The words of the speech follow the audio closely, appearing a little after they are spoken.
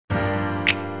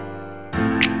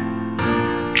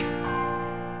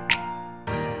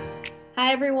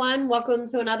Hi, everyone. Welcome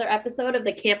to another episode of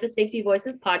the Campus Safety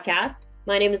Voices podcast.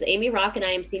 My name is Amy Rock, and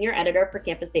I am Senior Editor for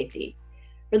Campus Safety.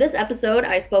 For this episode,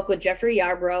 I spoke with Jeffrey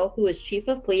Yarbrough, who is Chief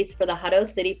of Police for the Hutto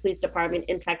City Police Department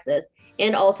in Texas,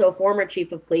 and also former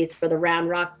Chief of Police for the Round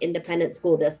Rock Independent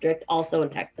School District, also in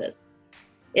Texas.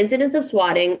 Incidents of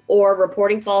swatting or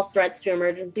reporting false threats to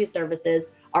emergency services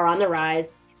are on the rise,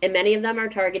 and many of them are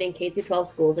targeting K-12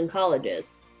 schools and colleges.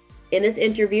 In this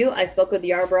interview, I spoke with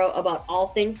Yarbrough about all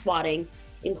things swatting,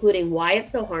 including why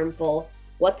it's so harmful,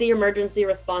 what the emergency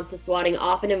response to swatting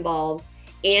often involves,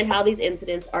 and how these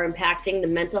incidents are impacting the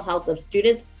mental health of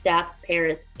students, staff,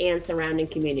 parents, and surrounding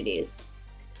communities.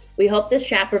 We hope this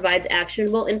chat provides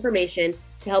actionable information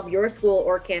to help your school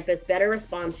or campus better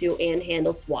respond to and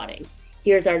handle swatting.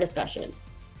 Here's our discussion.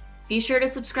 Be sure to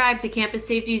subscribe to Campus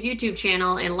Safety's YouTube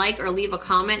channel and like or leave a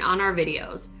comment on our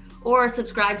videos. Or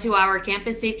subscribe to our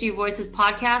Campus Safety Voices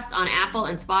podcast on Apple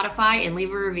and Spotify and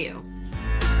leave a review.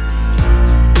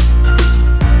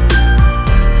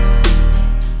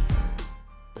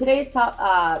 Today's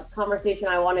conversation,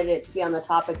 I wanted it to be on the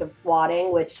topic of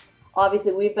swatting, which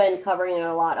obviously we've been covering it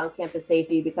a lot on Campus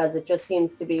Safety because it just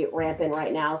seems to be rampant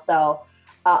right now. So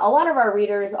a lot of our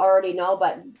readers already know,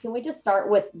 but can we just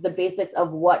start with the basics of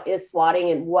what is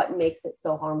swatting and what makes it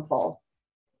so harmful?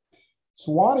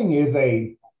 Swatting is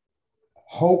a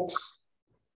hoax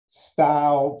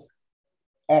style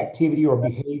activity or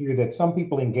behavior that some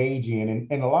people engage in.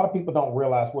 And a lot of people don't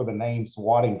realize where the name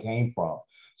swatting came from.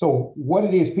 So what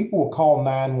it is, people will call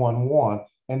 911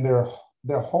 and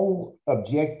their whole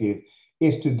objective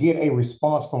is to get a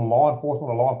response from law enforcement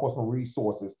or law enforcement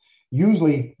resources,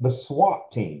 usually the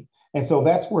SWAT team. And so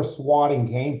that's where swatting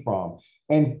came from.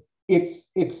 And it's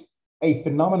a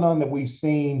phenomenon that we've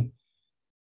seen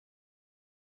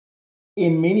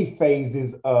in many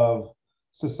phases of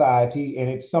society, and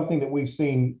it's something that we've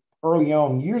seen early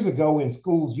on. Years ago in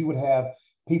schools, you would have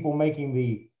people making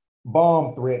the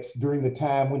bomb threats during the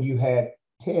time when you had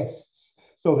tests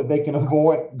so that they can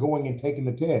avoid going and taking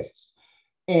the tests.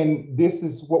 And this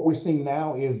is what we're seeing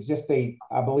now is just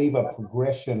I believe, a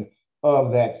progression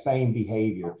of that same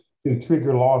behavior to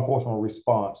trigger law enforcement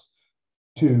response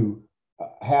to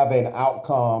have an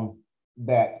outcome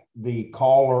that the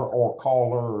caller or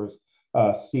callers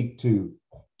seek to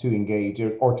engage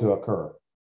or to occur.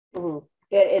 Mm-hmm.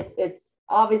 It's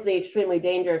obviously extremely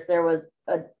dangerous. There was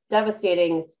a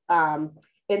devastating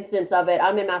instance of it.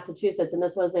 I'm in Massachusetts, and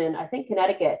this was in, I think,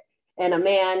 Connecticut. And a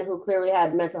man who clearly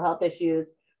had mental health issues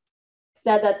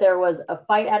said that there was a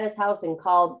fight at his house and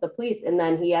called the police. And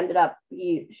then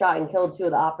he shot and killed two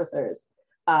of the officers.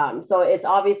 So it's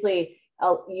obviously,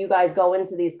 you guys go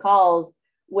into these calls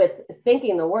with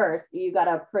thinking the worst. You got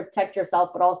to protect yourself,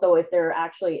 but also if there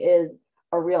actually is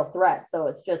a real threat. So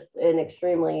it's just an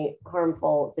extremely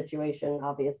harmful situation,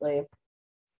 obviously.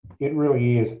 It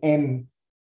really is. And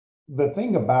the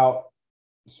thing about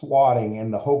swatting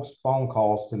and the hoax phone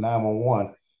calls to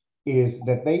 911 is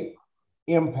that they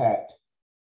impact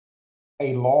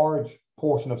a large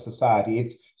portion of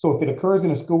society. So if it occurs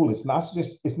in a school, it's not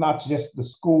just the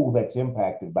school that's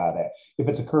impacted by that. If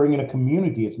it's occurring in a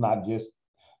community, it's not just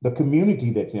the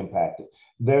community that's impacted.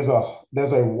 There's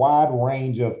a wide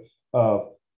range of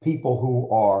people who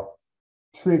are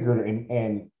triggered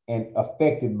and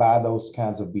affected by those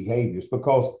kinds of behaviors,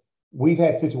 because we've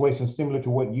had situations similar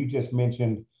to what you just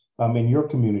mentioned in your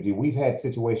community. We've had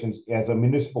situations as a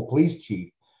municipal police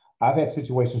chief. I've had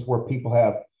situations where people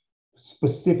have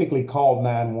specifically called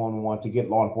 911 to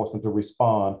get law enforcement to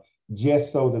respond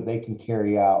just so that they can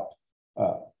carry out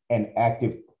an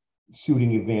active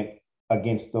shooting event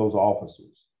against those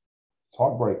officers. It's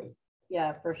heartbreaking.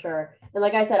 Yeah, for sure. And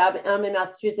like I said, I'm in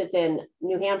Massachusetts, and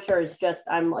New Hampshire is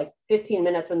I'm like 15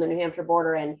 minutes from the New Hampshire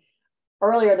border. And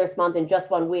earlier this month, in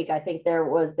just 1 week, I think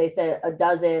they said a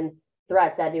dozen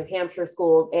threats at New Hampshire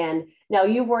schools. And now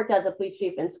you've worked as a police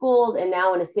chief in schools and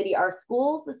now in a city. Are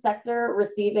schools the sector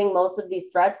receiving most of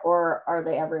these threats, or are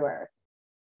they everywhere?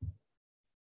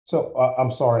 So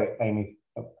I'm sorry, Amy.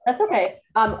 That's okay.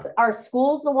 Are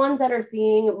schools the ones that are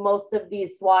seeing most of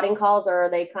these swatting calls, or are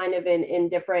they kind of in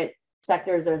different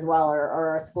sectors as well, or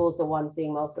are schools the ones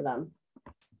seeing most of them?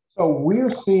 So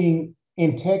we're seeing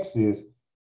in Texas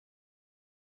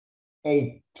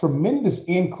a tremendous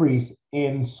increase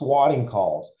in swatting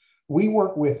calls. We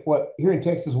work with here in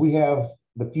Texas, we have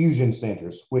the fusion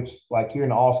centers, which, like here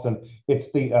in Austin,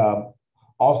 it's the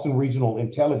Austin Regional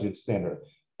Intelligence Center.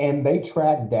 And they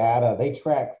track data, they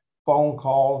track phone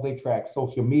calls, they track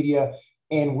social media,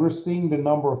 and we're seeing the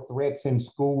number of threats in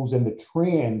schools and the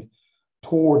trend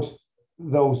towards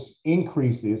those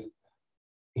increases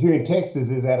here in Texas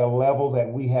is at a level that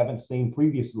we haven't seen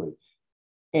previously.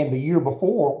 And the year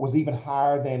before was even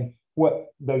higher than what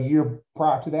the year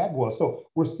prior to that was. So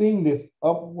we're seeing this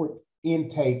upward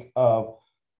intake of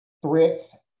threats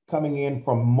coming in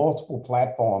from multiple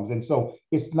platforms. And so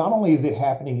it's not only is it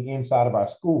happening inside of our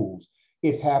schools,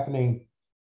 it's happening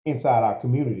inside our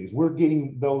communities. We're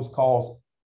getting those calls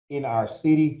in our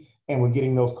city, and we're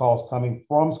getting those calls coming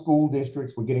from school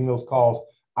districts. We're getting those calls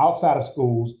outside of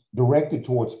schools directed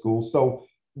towards schools. So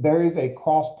there is a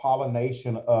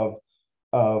cross-pollination of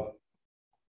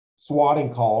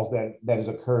swatting calls that is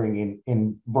occurring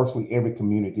in virtually every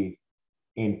community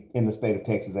in the state of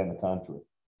Texas and the country.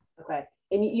 Okay.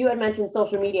 And you had mentioned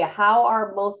social media. How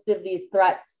are most of these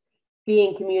threats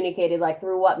being communicated? Like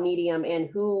through what medium, and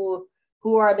who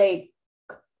are they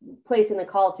placing the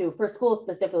call to for schools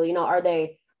specifically? You know, are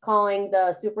they calling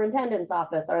the superintendent's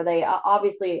office? Are they,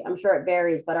 obviously, I'm sure it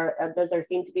varies, but does there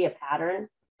seem to be a pattern?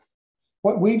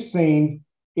 What we've seen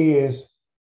is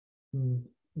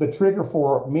the trigger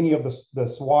for many of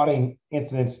the swatting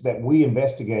incidents that we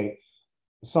investigate.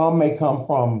 Some may come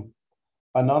from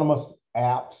anonymous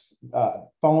apps,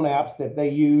 phone apps that they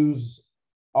use,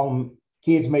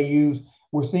 kids may use.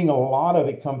 We're seeing a lot of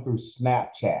it come through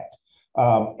Snapchat.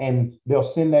 And they'll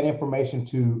send that information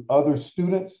to other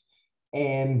students,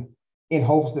 and in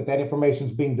hopes that information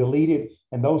is being deleted,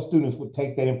 and those students would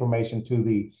take that information to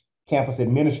the campus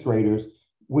administrators,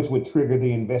 which would trigger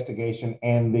the investigation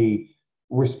and the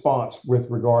response with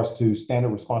regards to standard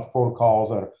response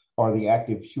protocols or the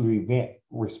active shooter event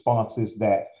responses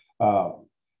that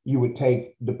you would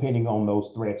take depending on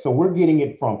those threats. So we're getting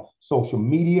it from social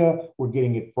media, we're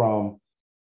getting it from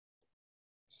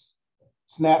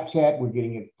Snapchat, we're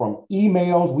getting it from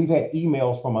emails. We've had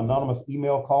emails from anonymous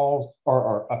email calls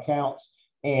or accounts,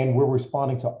 and we're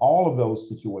responding to all of those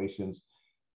situations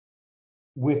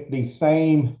with the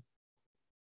same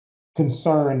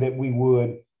concern that we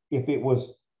would if it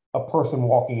was a person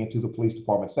walking into the police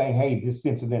department saying, hey, this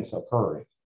incident's occurring.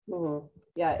 Mm-hmm.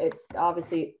 Yeah, it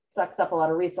obviously sucks up a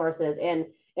lot of resources, and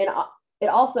it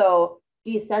also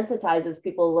desensitizes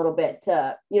people a little bit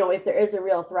to, you know, if there is a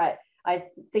real threat.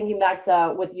 Thinking back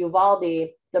to with Uvalde,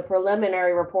 the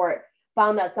preliminary report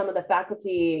found that some of the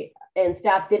faculty and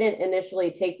staff didn't initially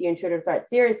take the intruder threat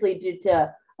seriously due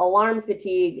to alarm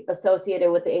fatigue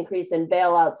associated with the increase in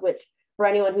bailouts, which for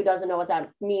anyone who doesn't know what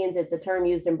that means, it's a term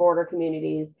used in border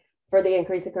communities for the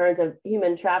increased occurrence of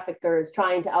human traffickers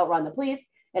trying to outrun the police.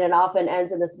 And it often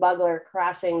ends in the smuggler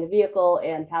crashing the vehicle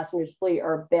and passengers flee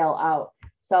or bail out.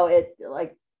 So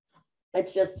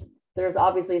it's just, there's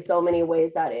obviously so many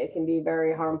ways that it can be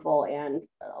very harmful, and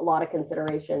a lot of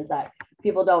considerations that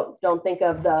people don't think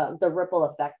of the ripple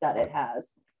effect that it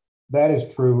has. That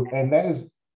is true. And that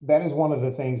is one of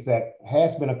the things that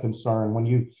has been a concern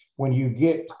when you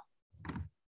get,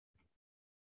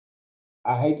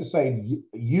 I hate to say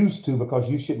used to, because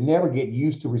you should never get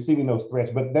used to receiving those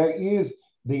threats, but there is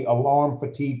the alarm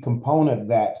fatigue component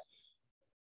that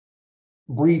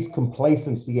breeds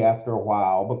complacency after a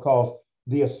while, because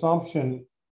the assumption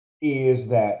is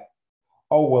that,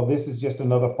 oh, well, this is just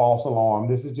another false alarm.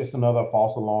 This is just another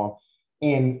false alarm.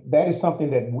 And that is something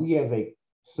that we as a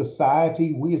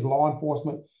society, we as law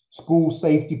enforcement, school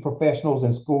safety professionals,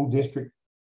 and school district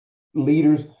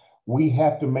leaders, we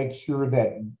have to make sure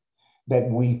that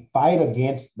we fight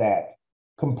against that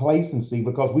complacency,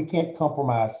 because we can't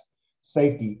compromise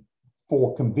safety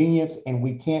for convenience, and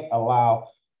we can't allow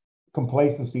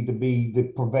complacency to be the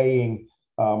prevailing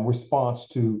response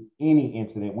to any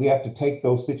incident. We have to take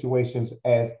those situations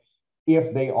as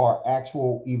if they are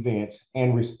actual events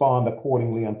and respond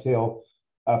accordingly until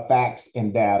facts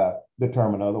and data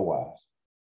determine otherwise.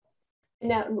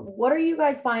 Now, what are you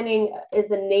guys finding is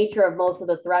the nature of most of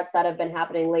the threats that have been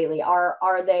happening lately?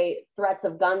 Are they threats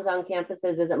of guns on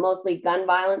campuses? Is it mostly gun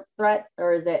violence threats,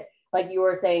 or is it, like you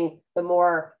were saying, the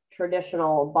more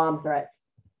traditional bomb threat?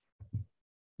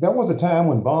 There was a time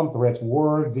when bomb threats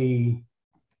were the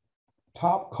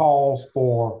top calls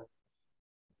for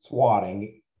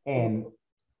swatting and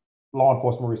law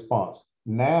enforcement response.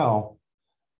 Now,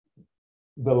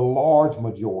 the large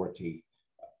majority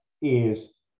is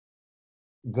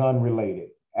gun related,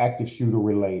 active shooter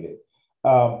related,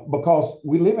 because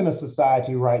we live in a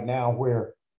society right now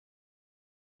where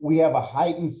we have a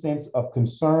heightened sense of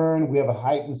concern, we have a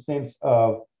heightened sense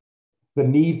of the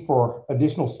need for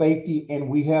additional safety, and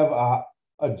we have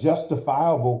a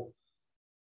justifiable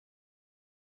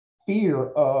fear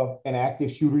of an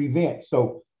active shooter event.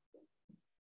 So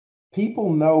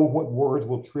people know what words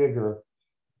will trigger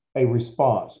a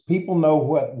response. People know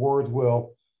what words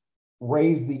will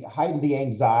heighten the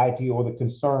anxiety or the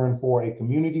concern for a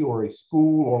community or a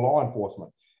school or law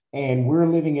enforcement. And we're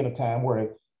living in a time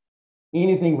where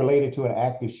anything related to an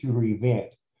active shooter event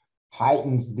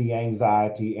heightens the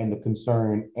anxiety and the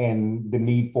concern and the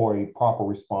need for a proper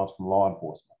response from law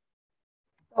enforcement.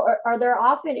 Are there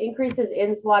often increases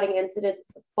in swatting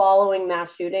incidents following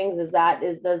mass shootings? Is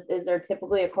there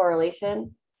typically a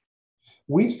correlation?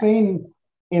 We've seen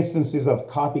instances of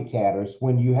copycatters.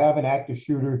 When you have an active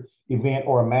shooter event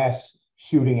or a mass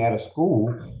shooting at a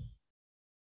school,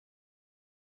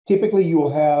 typically you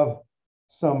will have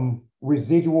some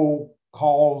residual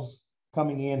calls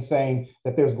coming in saying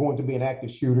that there's going to be an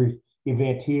active shooter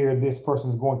event here. This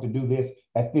person's going to do this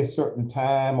at this certain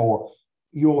time, or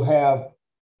you'll have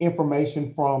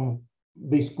information from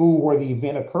the school where the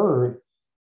event occurred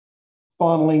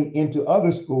funneling into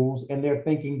other schools, and they're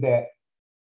thinking that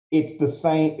it's the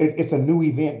same, it's a new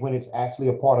event when it's actually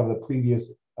a part of the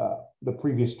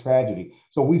previous tragedy.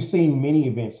 So we've seen many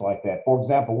events like that. For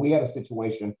example, we had a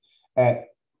situation at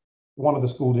one of the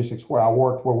school districts where I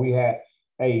worked where we had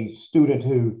a student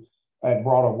who had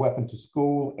brought a weapon to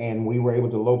school, and we were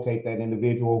able to locate that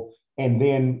individual. And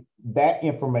then that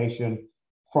information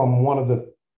from one of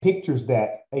the pictures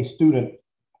that a student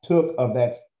took of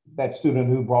that student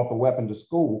who brought the weapon to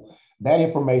school, that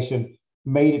information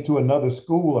made it to another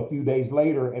school a few days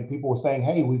later, and people were saying,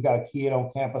 hey, we've got a kid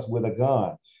on campus with a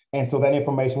gun. And so that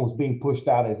information was being pushed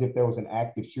out as if there was an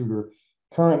active shooter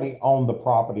currently on the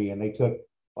property, and they took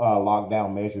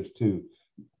lockdown measures to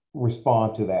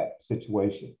respond to that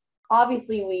situation.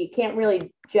 Obviously, we can't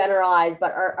really generalize,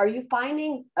 but are you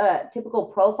finding a typical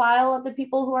profile of the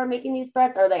people who are making these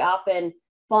threats? Are they often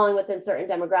falling within certain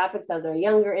demographics? Are they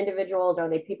younger individuals? Are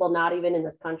they people not even in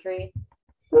this country?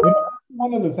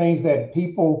 One of the things that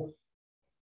people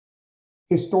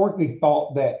historically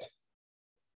thought that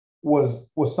was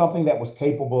something that was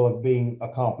capable of being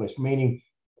accomplished, meaning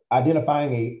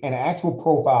identifying an actual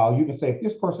profile. You can say, if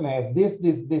this person has this,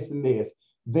 and this,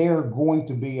 they're going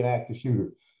to be an active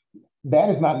shooter. That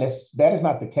is not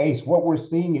the case. What we're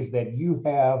seeing is that you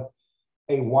have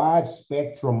a wide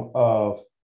spectrum of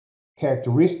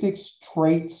characteristics,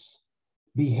 traits,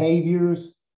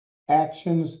 behaviors,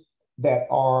 actions that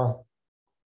are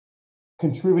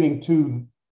contributing to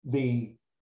the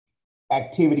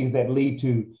activities that lead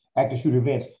to active shooter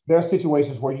events. There are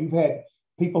situations where you've had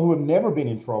people who have never been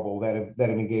in trouble that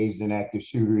have engaged in active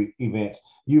shooter events.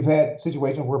 You've had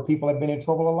situations where people have been in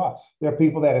trouble a lot. There are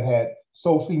people that have had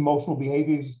social, emotional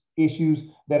behaviors issues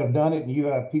that have done it, and you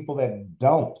have people that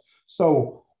don't.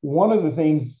 So one of the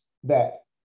things that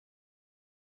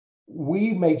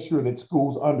we make sure that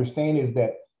schools understand is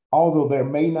that although there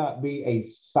may not be a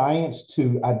science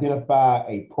to identify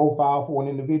a profile for an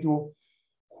individual,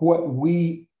 what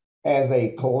we as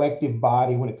a collective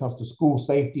body, when it comes to school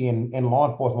safety and law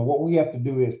enforcement, what we have to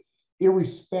do is,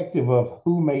 irrespective of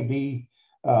who may be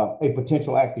a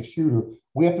potential active shooter,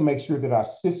 we have to make sure that our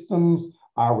systems,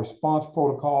 our response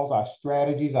protocols, our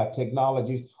strategies, our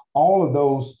technologies, all of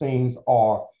those things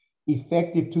are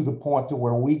effective to the point to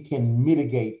where we can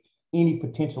mitigate any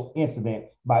potential incident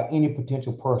by any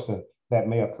potential person that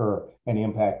may occur and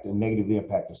negatively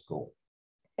impact the school.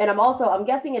 And I'm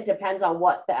guessing it depends on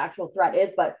what the actual threat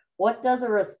is, but what does a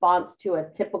response to a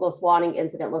typical swatting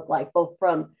incident look like, both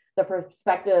from the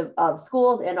perspective of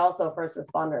schools and also first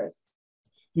responders?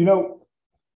 You know,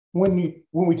 when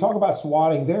we talk about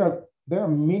swatting, there are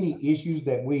many issues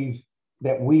that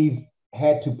we've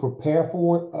had to prepare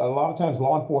for. A lot of times,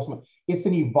 law enforcement, it's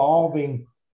an evolving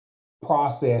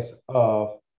process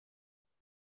of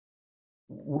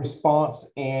response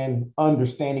and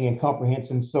understanding and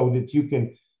comprehension, so that you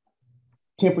can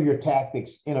temper your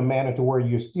tactics in a manner to where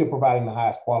you're still providing the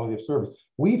highest quality of service.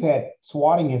 We've had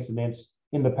swatting incidents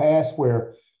in the past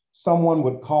where someone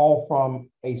would call from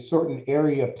a certain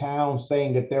area of town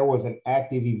saying that there was an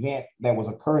active event that was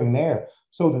occurring there,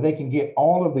 so that they can get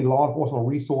all of the law enforcement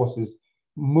resources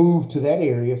moved to that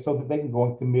area so that they can go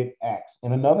and commit acts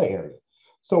in another area.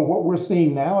 So what we're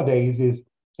seeing nowadays is,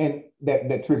 and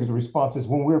that triggers a response, is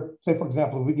when we're, say, for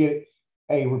example, if we get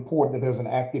a report that there's an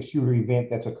active shooter event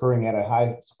that's occurring at a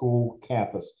high school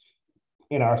campus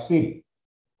in our city,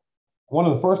 one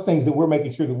of the first things that we're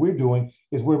making sure that we're doing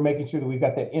is we're making sure that we've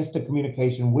got that instant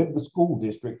communication with the school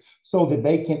district so that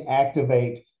they can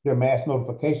activate their mass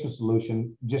notification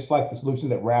solution, just like the solution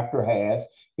that Raptor has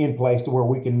in place, to where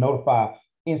we can notify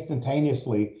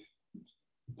instantaneously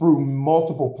through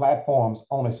multiple platforms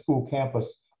on a school campus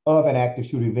of an active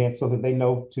shooter event, so that they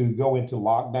know to go into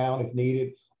lockdown if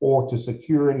needed, or to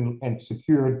secure and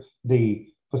secure the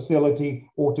facility,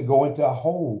 or to go into a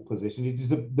hold position. It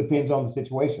just depends on the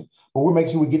situation. But we're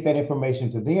making sure we get that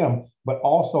information to them, but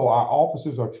also our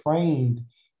officers are trained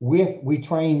we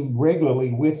train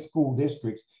regularly with school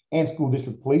districts and school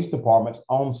district police departments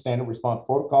on standard response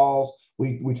protocols.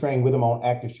 We train with them on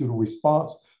active shooter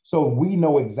response. So we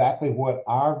know exactly what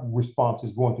our response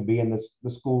is going to be, and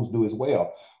the schools do as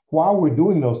well. While we're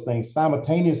doing those things,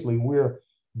 simultaneously, we're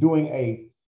doing a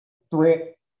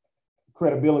threat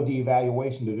credibility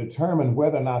evaluation to determine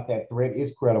whether or not that threat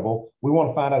is credible. We want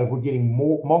to find out if we're getting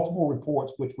multiple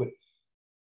reports, which would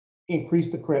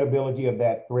increase the credibility of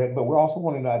that threat, but we're also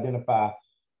wanting to identify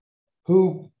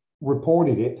who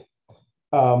reported it,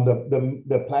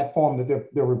 the platform that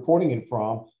they're reporting it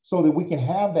from, so that we can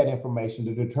have that information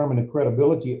to determine the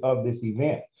credibility of this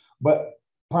event. But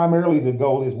primarily the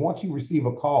goal is, once you receive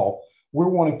a call, we're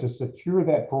wanting to secure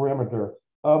that perimeter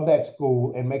of that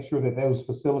school and make sure that those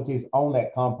facilities on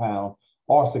that compound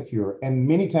are secure. And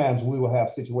many times we will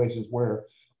have situations where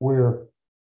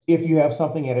if you have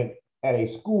something at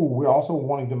a school, we're also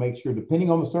wanting to make sure,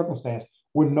 depending on the circumstance,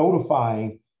 we're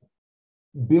notifying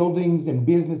buildings and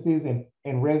businesses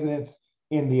and residents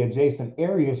in the adjacent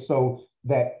areas, so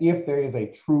that if there is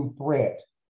a true threat,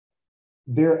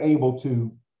 they're able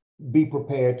to be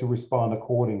prepared to respond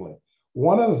accordingly.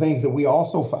 One of the things that we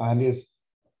also find is,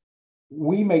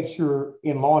 we make sure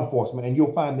in law enforcement, and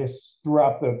you'll find this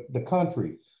throughout the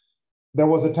country, there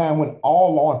was a time when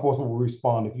all law enforcement would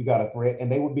respond if you got a threat, and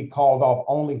they would be called off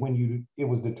only when it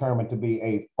was determined to be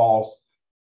a false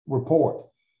report.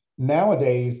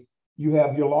 Nowadays, you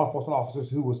have your law enforcement officers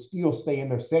who will still stay in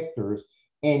their sectors,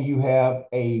 and you have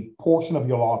a portion of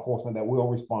your law enforcement that will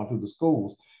respond to the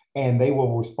schools, and they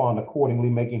will respond accordingly,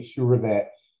 making sure that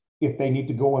if they need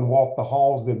to go and walk the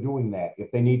halls, they're doing that.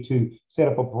 If they need to set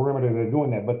up a perimeter, they're doing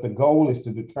that. But the goal is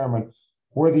to determine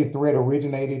where the threat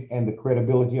originated and the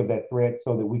credibility of that threat,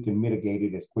 so that we can mitigate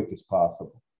it as quick as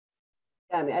possible.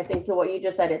 Yeah, I mean, I think to what you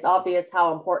just said, it's obvious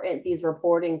how important these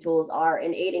reporting tools are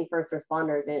in aiding first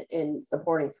responders in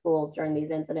supporting schools during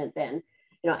these incidents. And,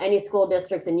 any school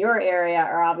districts in your area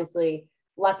are obviously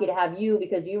lucky to have you,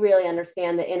 because you really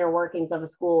understand the inner workings of a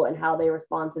school and how they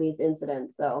respond to these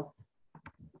incidents. So,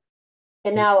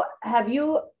 and now,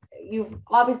 you've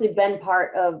obviously been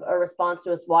part of a response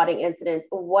to a swatting incident.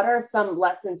 What are some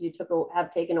lessons you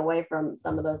have taken away from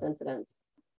some of those incidents?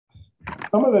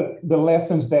 Some of the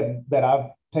lessons that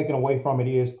I've taken away from it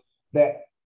is that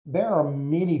there are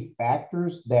many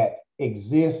factors that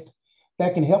exist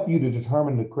that can help you to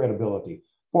determine the credibility.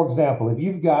 For example, if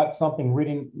you've got something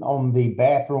written on the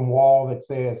bathroom wall that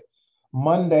says,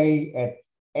 Monday at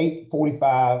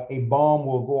 8:45, a bomb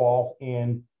will go off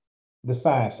in the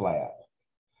science lab.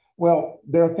 Well,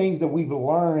 there are things that we've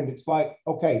learned. It's like,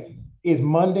 okay, is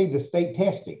Monday the state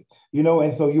testing?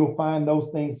 And so you'll find those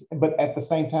things, but at the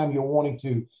same time, you're wanting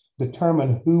to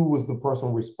determine who was the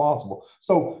person responsible.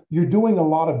 So you're doing a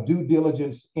lot of due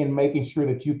diligence in making sure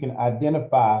that you can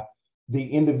identify the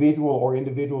individual or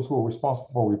individuals who are responsible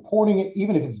for reporting it.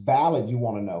 Even if it's valid, you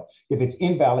want to know. If it's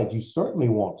invalid, you certainly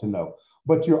want to know.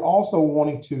 But you're also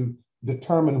wanting to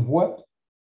determine what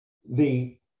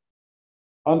the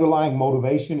underlying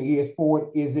motivation is for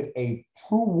it. Is it a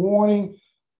true warning,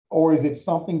 or is it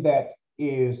something that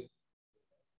is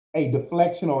a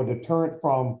deflection or a deterrent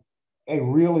from a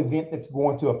real event that's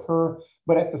going to occur?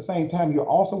 But at the same time, you're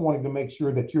also wanting to make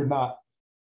sure that you're not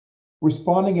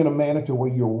responding in a manner to where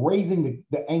you're raising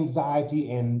the anxiety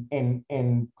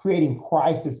and creating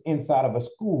crisis inside of a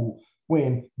school,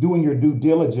 when doing your due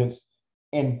diligence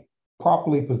and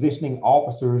properly positioning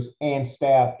officers and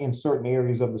staff in certain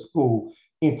areas of the school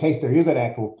in case there is an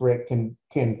actual threat can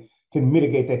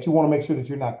mitigate that. You want to make sure that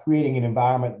you're not creating an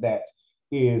environment that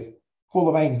is full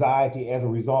of anxiety as a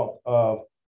result of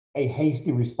a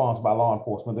hasty response by law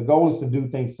enforcement. The goal is to do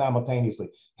things simultaneously.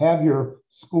 Have your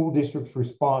school district's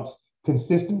response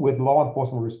consistent with law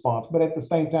enforcement response, but at the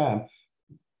same time,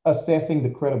 assessing the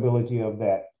credibility of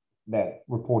that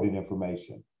reported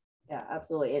information. Yeah,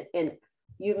 absolutely. And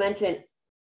you mentioned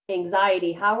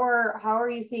anxiety. How are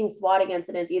you seeing swatting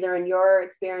incidents, either in your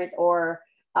experience or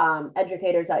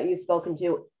educators that you've spoken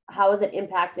to? How is it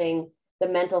impacting the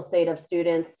mental state of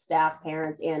students, staff,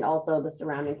 parents, and also the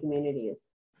surrounding communities?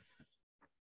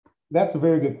 That's a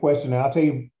very good question. And I'll tell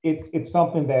you, it's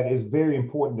something that is very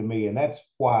important to me. And that's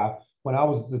why when I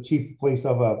was the chief of police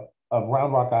of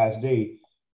Round Rock ISD,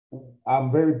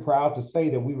 I'm very proud to say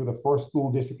that we were the first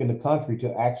school district in the country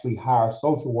to actually hire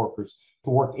social workers to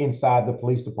work inside the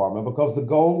police department, because the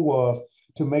goal was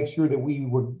to make sure that we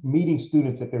were meeting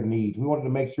students at their needs. We wanted to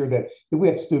make sure that we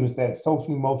had students that had social,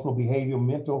 emotional, behavioral,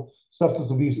 mental, substance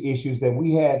abuse issues, that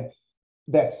we had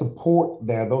that support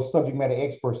there, those subject matter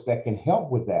experts that can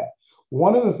help with that.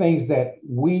 One of the things that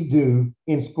we do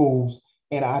in schools,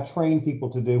 and I train people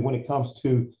to do when it comes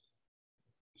to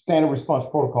standard response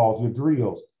protocols, your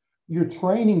drills. You're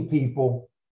training people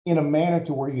in a manner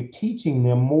to where you're teaching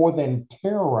them more than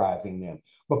terrorizing them,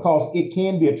 because it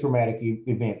can be a traumatic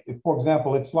event. For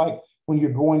example, it's like when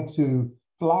you're going to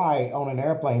fly on an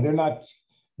airplane,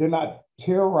 they're not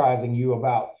terrorizing you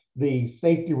about the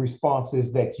safety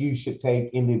responses that you should take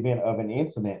in the event of an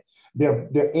incident. They're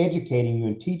educating you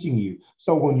and teaching you.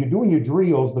 So when you're doing your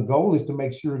drills, the goal is to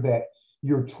make sure that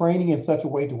you're training in such a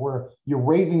way to where you're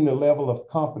raising the level of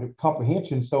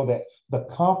comprehension so that the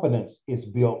confidence is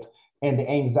built and the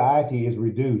anxiety is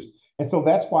reduced. And so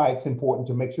that's why it's important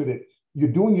to make sure that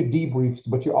you're doing your debriefs,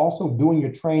 but you're also doing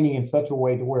your training in such a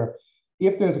way to where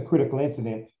if there's a critical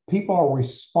incident, people are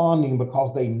responding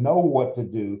because they know what to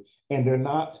do, and they're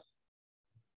not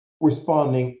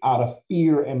responding out of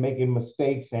fear and making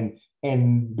mistakes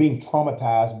and being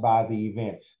traumatized by the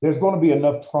event. There's going to be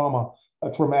enough trauma,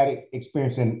 a traumatic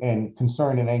experience and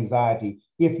concern and anxiety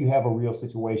if you have a real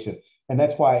situation. And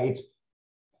that's why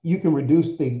you can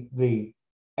reduce the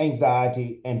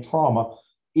anxiety and trauma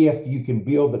if you can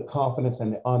build the confidence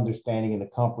and the understanding and the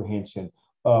comprehension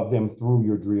of them through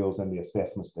your drills and the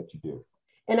assessments that you do.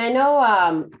 And I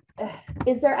know,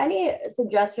 is there any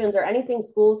suggestions or anything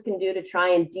schools can do to try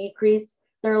and decrease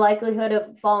their likelihood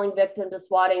of falling victim to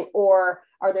swatting, or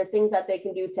are there things that they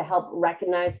can do to help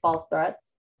recognize false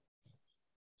threats?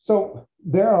 So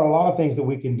there are a lot of things that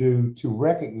we can do to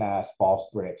recognize false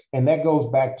threats. And that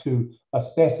goes back to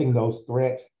assessing those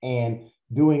threats and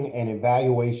doing an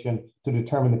evaluation to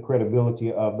determine the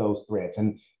credibility of those threats.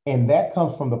 And that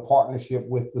comes from the partnership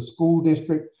with the school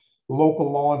district,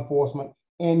 local law enforcement,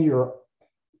 and your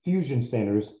fusion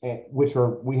centers, which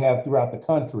we have throughout the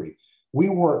country. We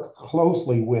work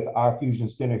closely with our fusion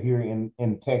center here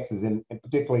in Texas, and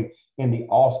particularly in the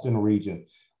Austin region.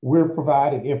 We're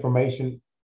provided information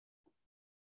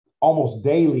almost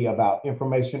daily about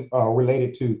information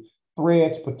related to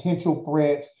threats, potential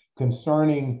threats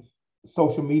concerning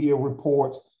social media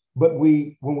reports. But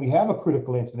when we have a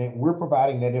critical incident, we're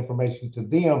providing that information to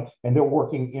them, and they're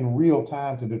working in real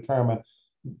time to determine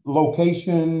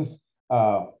locations,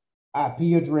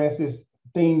 IP addresses,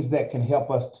 things that can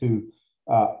help us to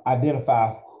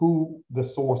identify who the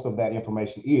source of that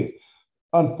information is.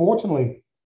 Unfortunately,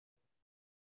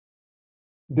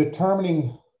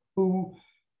 determining who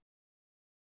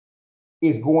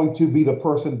is going to be the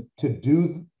person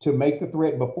to make the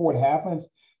threat before it happens,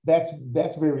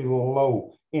 that's very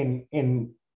low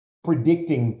in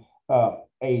predicting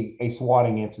a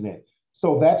swatting incident.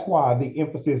 So that's why the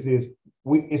emphasis is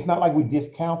it's not like we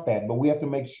discount that, but we have to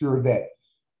make sure that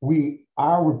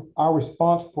our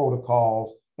response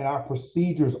protocols and our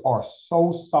procedures are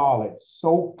so solid,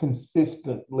 so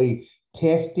consistently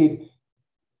tested,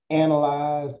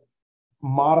 analyzed,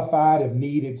 modified if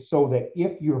needed, so that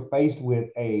if you're faced with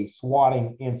a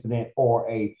swatting incident or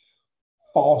a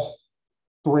false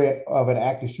threat of an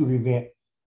active shooter event,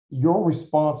 your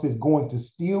response is going to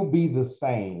still be the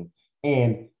same.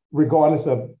 And regardless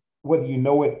of whether you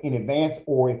know it in advance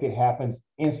or if it happens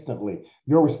instantly,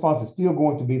 your response is still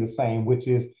going to be the same, which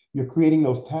is you're creating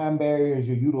those time barriers,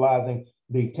 you're utilizing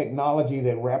the technology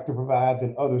that Raptor provides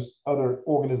and other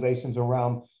organizations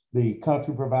around the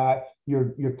country provide.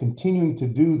 You're continuing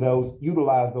to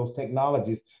utilize those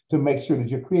technologies to make sure that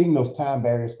you're creating those time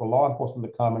barriers for law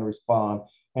enforcement to come and respond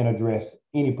and address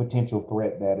any potential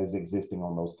threat that is existing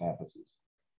on those campuses.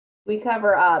 We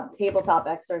cover tabletop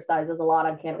exercises a lot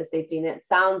on campus safety, and it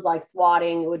sounds like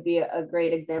swatting would be a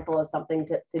great example of something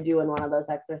to do in one of those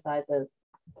exercises.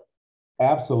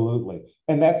 Absolutely.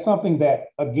 And that's something that,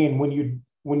 again, when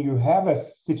you have a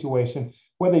situation,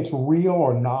 whether it's real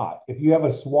or not, if you have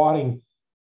a swatting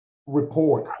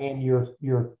report and your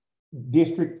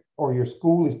district or your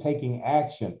school is taking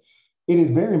action, it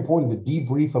is very important to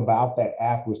debrief about that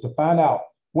afterwards, to find out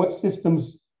what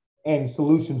systems and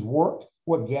solutions worked,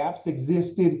 what gaps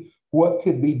existed, what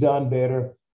could be done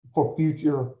better for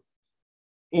future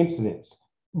incidents.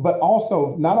 But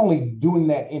also not only doing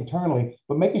that internally,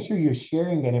 but making sure you're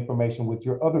sharing that information with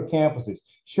your other campuses,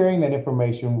 sharing that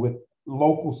information with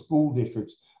local school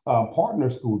districts, partner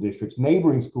school districts,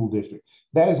 neighboring school districts.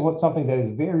 That is something that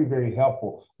is very, very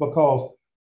helpful, because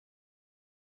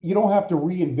you don't have to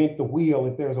reinvent the wheel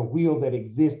if there's a wheel that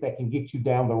exists that can get you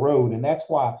down the road. And that's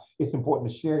why it's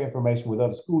important to share information with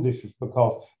other school districts,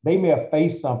 because they may have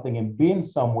faced something and been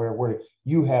somewhere where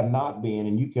you have not been,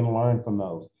 and you can learn from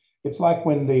those. It's like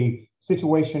when the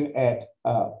situation at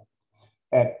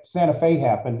Santa Fe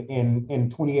happened in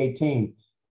 2018.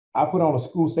 I put on a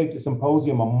school safety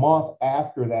symposium a month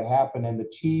after that happened, and the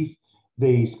chief,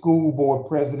 the school board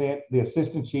president, the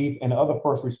assistant chief, and other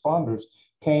first responders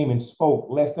came and spoke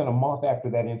less than a month after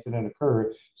that incident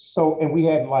occurred. So, and we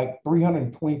had like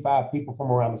 325 people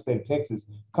from around the state of Texas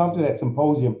come to that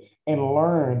symposium and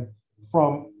learn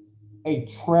from a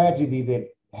tragedy that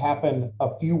happened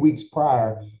a few weeks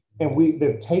prior. And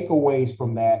the takeaways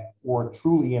from that were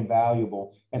truly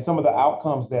invaluable. And some of the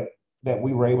outcomes that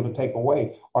we were able to take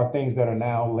away are things that are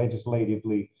now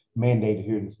legislatively mandated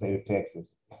here in the state of Texas.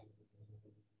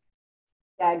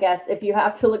 Yeah, I guess if you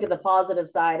have to look at the positive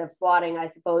side of swatting, I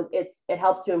suppose it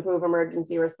helps to improve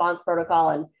emergency response protocol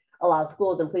and allow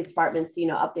schools and police departments to,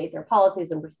 update their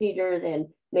policies and procedures and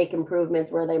make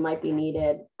improvements where they might be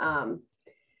needed.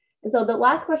 And so the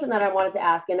last question that I wanted to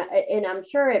ask, and I'm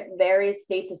sure it varies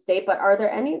state to state, but are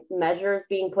there any measures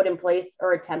being put in place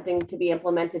or attempting to be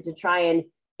implemented to try and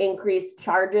increase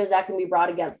charges that can be brought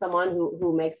against someone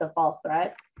who makes a false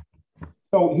threat?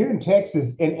 So here in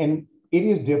Texas, and it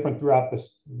is different throughout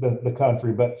the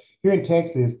country, but here in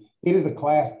Texas, it is a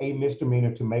Class A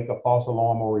misdemeanor to make a false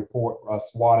alarm or report a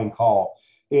swatting call,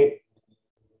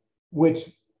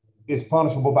 which is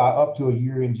punishable by up to a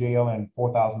year in jail and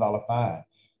 $4,000 fine.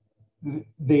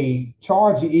 The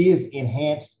charge is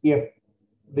enhanced if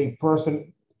the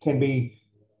person can be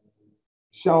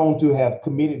shown to have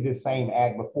committed this same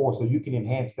act before, so you can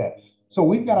enhance that. So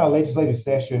we've got our legislative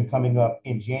session coming up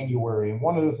in January, and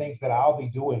one of the things that I'll be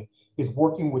doing is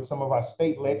working with some of our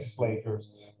state legislators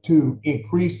to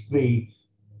increase the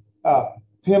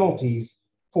penalties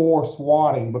for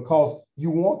swatting, because you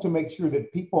want to make sure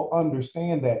that people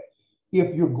understand that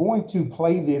if you're going to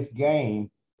play this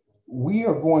game, we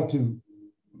are going to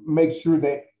make sure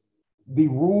that the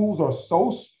rules are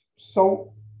so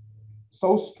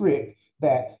strict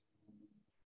that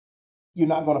you're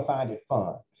not going to find it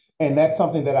fun. And that's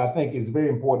something that I think is very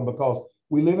important, because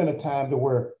we live in a time to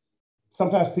where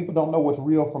sometimes people don't know what's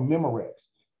real from Memorex.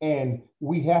 And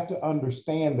we have to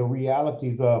understand the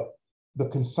realities of the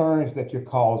concerns that you're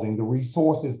causing, the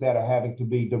resources that are having to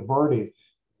be diverted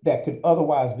that could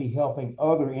otherwise be helping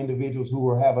other individuals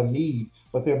who have a need,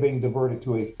 but they're being diverted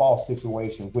to a false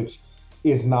situation, which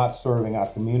is not serving our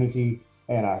community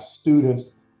and our students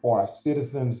or our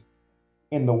citizens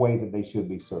in the way that they should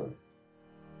be served.